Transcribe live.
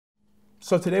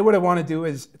So today what I want to do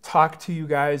is talk to you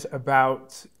guys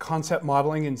about concept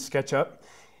modeling in SketchUp.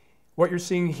 What you're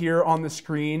seeing here on the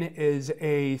screen is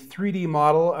a 3D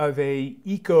model of a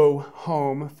eco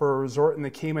home for a resort in the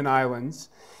Cayman Islands.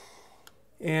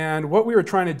 And what we were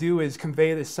trying to do is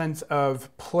convey the sense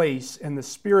of place and the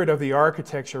spirit of the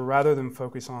architecture rather than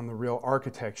focus on the real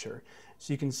architecture.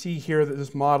 So you can see here that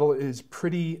this model is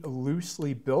pretty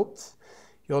loosely built.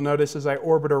 You'll notice as I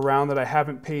orbit around that I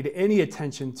haven't paid any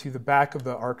attention to the back of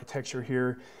the architecture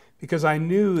here because I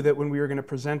knew that when we were going to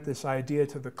present this idea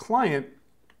to the client,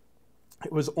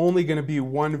 it was only going to be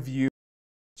one view,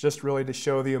 just really to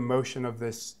show the emotion of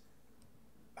this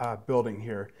building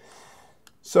here.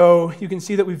 So you can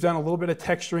see that we've done a little bit of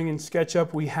texturing in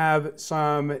SketchUp. We have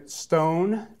some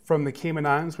stone from the Cayman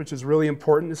Islands, which is really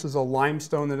important. This is a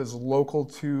limestone that is local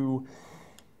to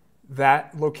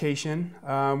that location.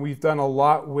 We've done a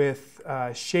lot with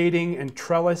shading and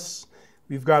trellis.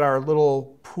 We've got our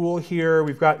little pool here.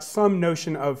 We've got some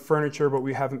notion of furniture, but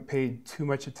we haven't paid too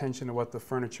much attention to what the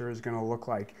furniture is going to look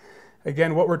like.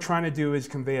 Again, what we're trying to do is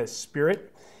convey a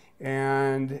spirit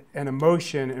and an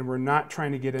emotion, and we're not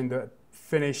trying to get into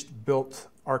finished built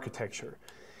architecture.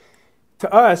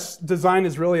 To us, design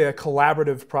is really a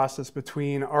collaborative process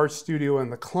between our studio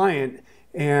and the client,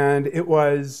 and it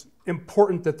was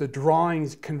important that the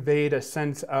drawings conveyed a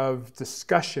sense of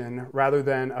discussion rather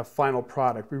than a final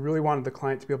product. We really wanted the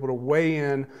client to be able to weigh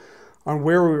in on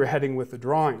where we were heading with the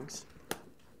drawings.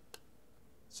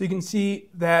 So you can see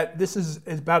that this is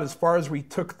about as far as we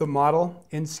took the model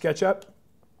in SketchUp. It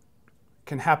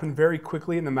can happen very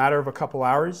quickly in the matter of a couple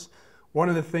hours. One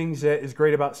of the things that is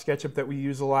great about SketchUp that we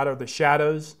use a lot are the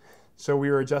shadows. So we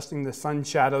were adjusting the sun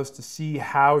shadows to see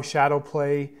how shadow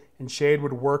play and shade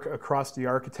would work across the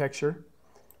architecture.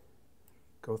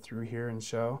 Go through here and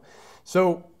show.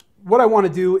 So what I want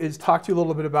to do is talk to you a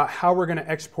little bit about how we're going to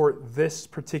export this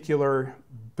particular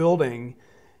building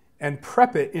and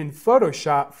prep it in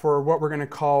Photoshop for what we're going to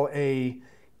call a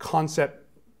concept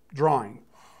drawing.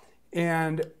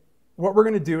 And what we're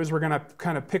going to do is we're going to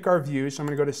kind of pick our views. So I'm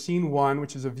going to go to scene 1,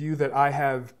 which is a view that I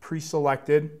have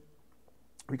pre-selected.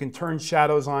 We can turn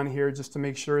shadows on here just to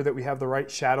make sure that we have the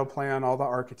right shadow play on all the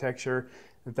architecture,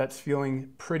 that that's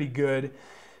feeling pretty good.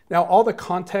 Now all the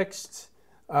context,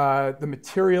 the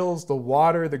materials, the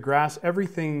water, the grass,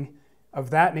 everything of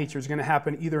that nature is going to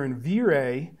happen either in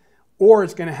V-Ray or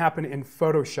it's going to happen in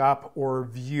Photoshop or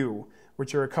View,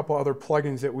 which are a couple other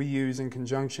plugins that we use in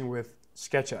conjunction with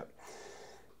SketchUp.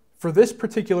 For this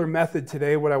particular method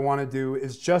today, what I want to do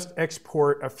is just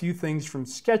export a few things from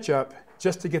SketchUp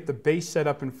just to get the base set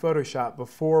up in Photoshop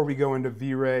before we go into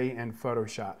V-Ray and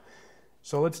Photoshop.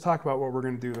 So let's talk about what we're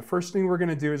going to do. The first thing we're going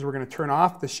to do is we're going to turn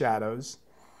off the shadows.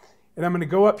 And I'm going to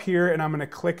go up here and I'm going to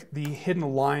click the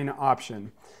hidden line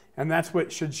option. And that's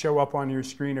what should show up on your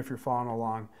screen if you're following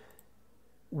along.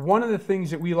 One of the things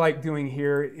that we like doing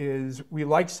here is we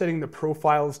like setting the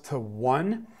profiles to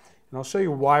 1. And I'll show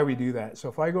you why we do that. So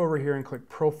if I go over here and click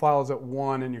profiles at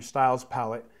 1 in your styles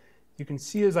palette, you can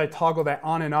see as I toggle that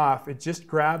on and off, it just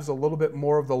grabs a little bit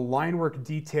more of the line work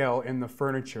detail in the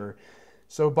furniture.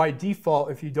 So by default,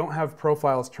 if you don't have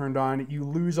profiles turned on, you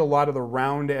lose a lot of the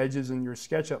round edges in your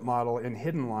SketchUp model in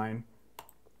hidden line.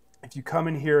 If you come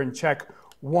in here and check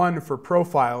 1 for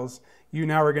profiles, you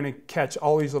now are going to catch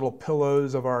all these little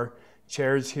pillows of our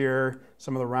chairs here,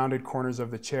 some of the rounded corners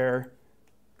of the chair.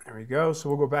 There we go. So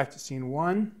we'll go back to scene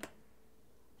 1.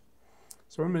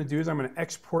 So what I'm going to do is I'm going to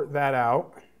export that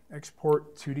out.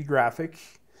 Export 2D graphic.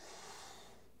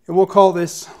 And we'll call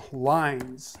this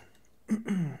lines.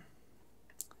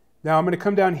 Now I'm going to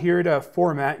come down here to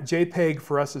format. JPEG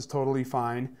for us is totally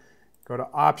fine. Go to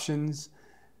options.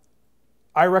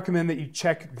 I recommend that you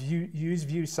check use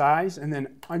view size and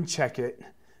then uncheck it.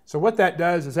 So what that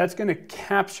does is that's going to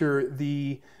capture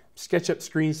the SketchUp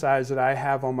screen size that I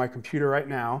have on my computer right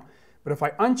now. But if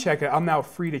I uncheck it, I'm now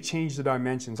free to change the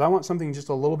dimensions. I want something just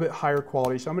a little bit higher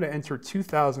quality, so I'm going to enter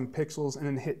 2000 pixels and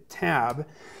then hit tab.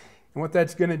 And what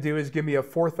that's going to do is give me a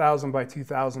 4000 by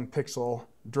 2000 pixel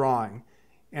drawing.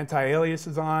 Anti-alias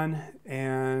is on,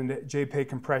 and JPEG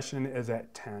compression is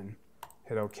at 10.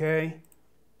 Hit OK.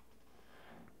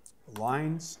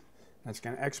 Lines. That's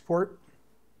going to export.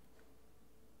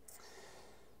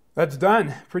 That's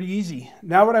done. Pretty easy.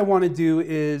 Now what I want to do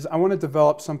is I want to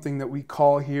develop something that we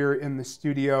call here in the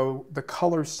studio the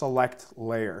color select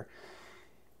layer.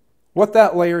 What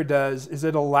that layer does is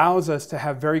it allows us to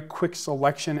have very quick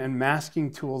selection and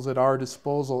masking tools at our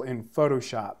disposal in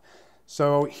Photoshop.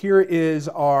 So here is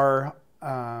our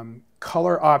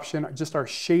color option, just our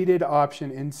shaded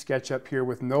option in SketchUp here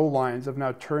with no lines. I've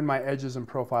now turned my edges and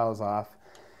profiles off.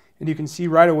 And you can see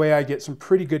right away I get some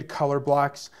pretty good color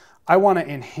blocks. I want to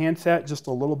enhance that just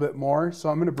a little bit more, so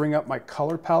I'm going to bring up my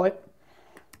color palette.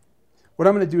 What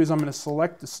I'm going to do is I'm going to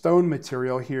select the stone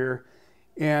material here,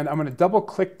 and I'm going to double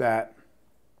click that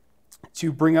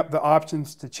to bring up the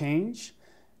options to change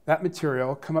that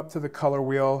material, come up to the color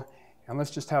wheel, and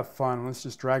let's just have fun. Let's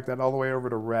just drag that all the way over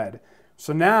to red.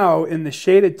 So now in the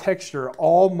shaded texture,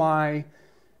 all my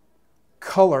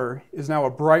color is now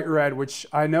a bright red, which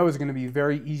I know is going to be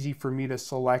very easy for me to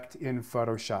select in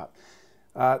Photoshop.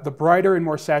 The brighter and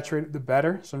more saturated, the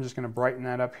better. So I'm just going to brighten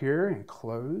that up here and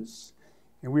close.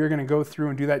 And we are going to go through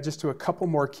and do that just to a couple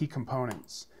more key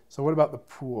components. So what about the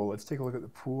pool? Let's take a look at the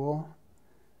pool.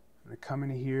 I'm going to come in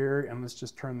here and let's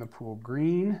just turn the pool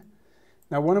green.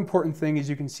 Now, one important thing is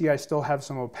you can see I still have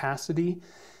some opacity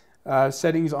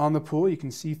settings on the pool. You can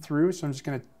see through, so I'm just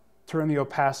going to turn the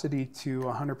opacity to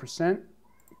 100%.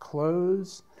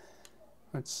 Close.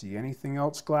 Let's see, anything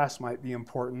else? Glass might be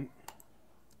important.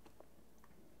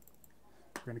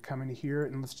 We're going to come in here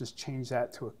and let's just change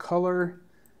that to a color.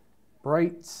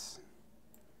 Bright.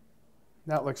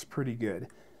 That looks pretty good.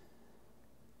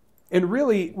 And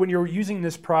really, when you're using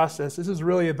this process, this is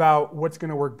really about what's going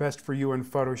to work best for you in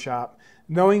Photoshop.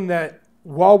 Knowing that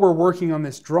while we're working on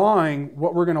this drawing,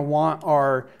 what we're going to want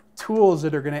are tools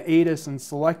that are going to aid us in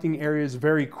selecting areas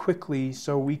very quickly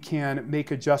so we can make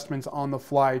adjustments on the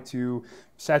fly to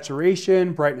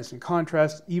saturation, brightness and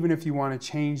contrast, even if you want to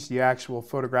change the actual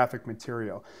photographic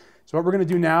material. So what we're going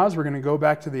to do now is we're going to go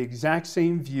back to the exact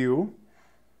same view.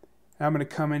 And I'm going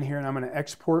to come in here and I'm going to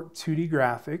export 2D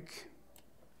graphic.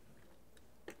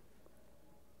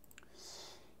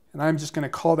 And I'm just going to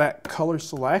call that color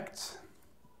select.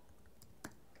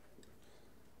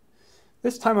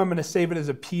 This time I'm going to save it as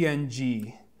a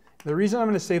PNG. The reason I'm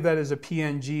going to save that as a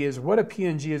PNG is what a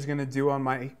PNG is going to do on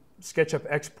my SketchUp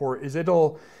export is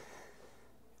it'll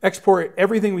export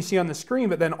everything we see on the screen,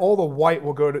 but then all the white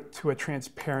will go to a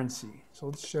transparency. So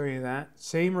let's show you that.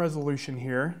 Same resolution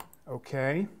here.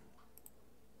 Okay.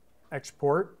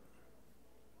 Export.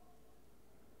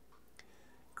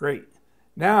 Great.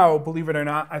 Now, believe it or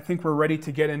not, I think we're ready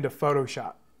to get into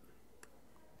Photoshop.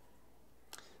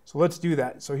 So let's do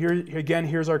that. So here again,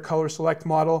 here's our color select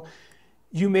model.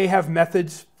 You may have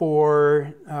methods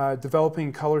for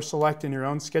developing color select in your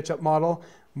own SketchUp model.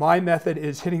 My method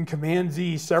is hitting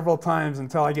Command-Z several times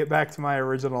until I get back to my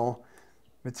original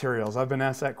materials. I've been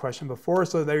asked that question before,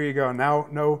 so there you go. Now,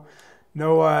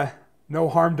 no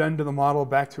harm done to the model.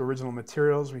 Back to original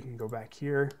materials. We can go back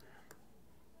here.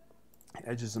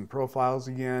 Edges and profiles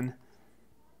again.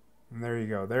 And there you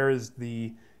go. There is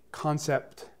the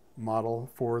concept model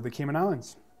for the Cayman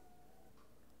Islands.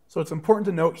 So it's important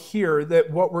to note here that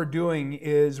what we're doing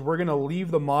is we're going to leave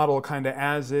the model kind of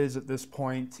as is at this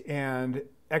point and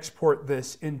export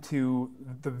this into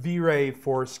the V-Ray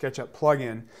for SketchUp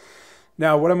plugin.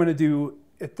 Now what I'm going to do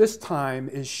at this time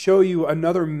is show you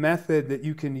another method that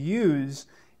you can use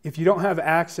if you don't have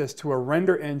access to a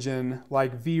render engine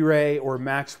like V-Ray or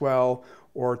Maxwell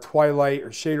or Twilight or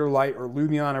Shader Light or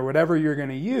Lumion or whatever you're going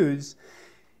to use.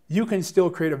 You can still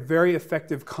create a very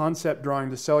effective concept drawing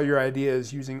to sell your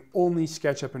ideas using only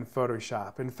SketchUp and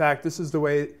Photoshop. In fact, this is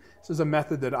a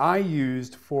method that I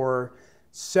used for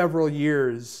several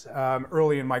years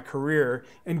early in my career.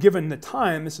 And given the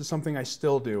time, this is something I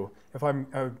still do if I'm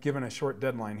given a short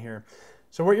deadline here.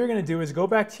 So what you're going to do is go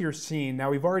back to your scene.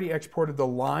 Now we've already exported the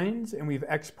lines and we've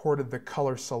exported the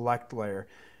color select layer.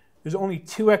 There's only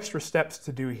 2 extra steps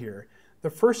to do here. The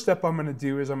first step I'm going to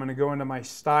do is I'm going to go into my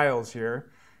styles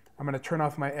here. I'm going to turn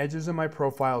off my edges and my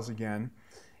profiles again,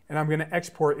 and I'm going to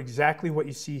export exactly what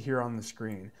you see here on the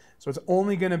screen. So it's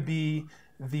only going to be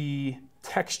the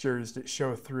textures that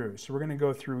show through. So we're going to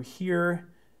go through here,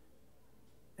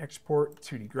 export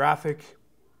 2D graphic.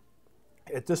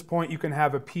 At this point, you can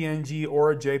have a PNG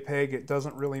or a JPEG. It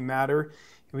doesn't really matter.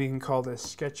 We can call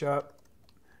this SketchUp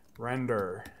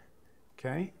render.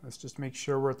 Okay, let's just make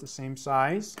sure we're at the same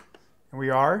size, and we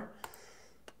are.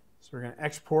 So we're going to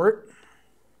export.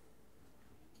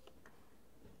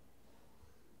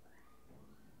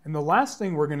 And the last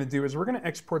thing we're going to do is we're going to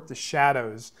export the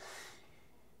shadows.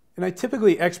 And I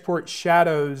typically export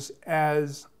shadows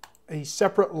as a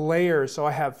separate layer so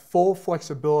I have full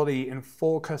flexibility and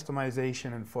full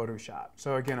customization in Photoshop.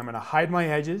 So again, I'm going to hide my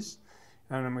edges,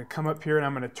 and I'm going to come up here and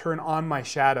I'm going to turn on my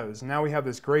shadows. And now we have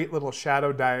this great little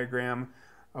shadow diagram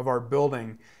of our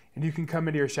building. And you can come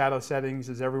into your shadow settings,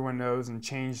 as everyone knows, and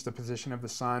change the position of the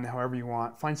sun however you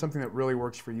want. Find something that really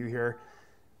works for you here.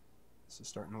 This is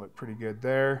starting to look pretty good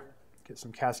there. Get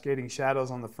some cascading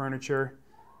shadows on the furniture.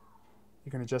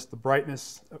 You can adjust the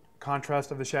brightness,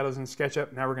 contrast of the shadows in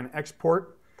SketchUp. Now we're going to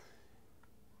export.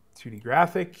 2D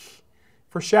graphic.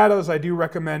 For shadows, I do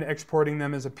recommend exporting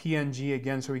them as a PNG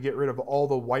again so we get rid of all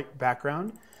the white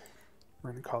background.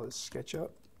 We're going to call this SketchUp.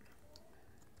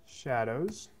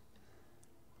 Shadows.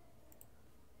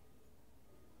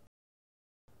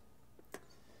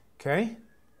 Okay,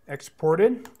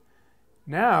 exported.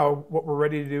 Now what we're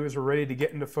ready to do is we're ready to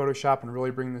get into Photoshop and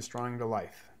really bring this drawing to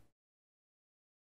life.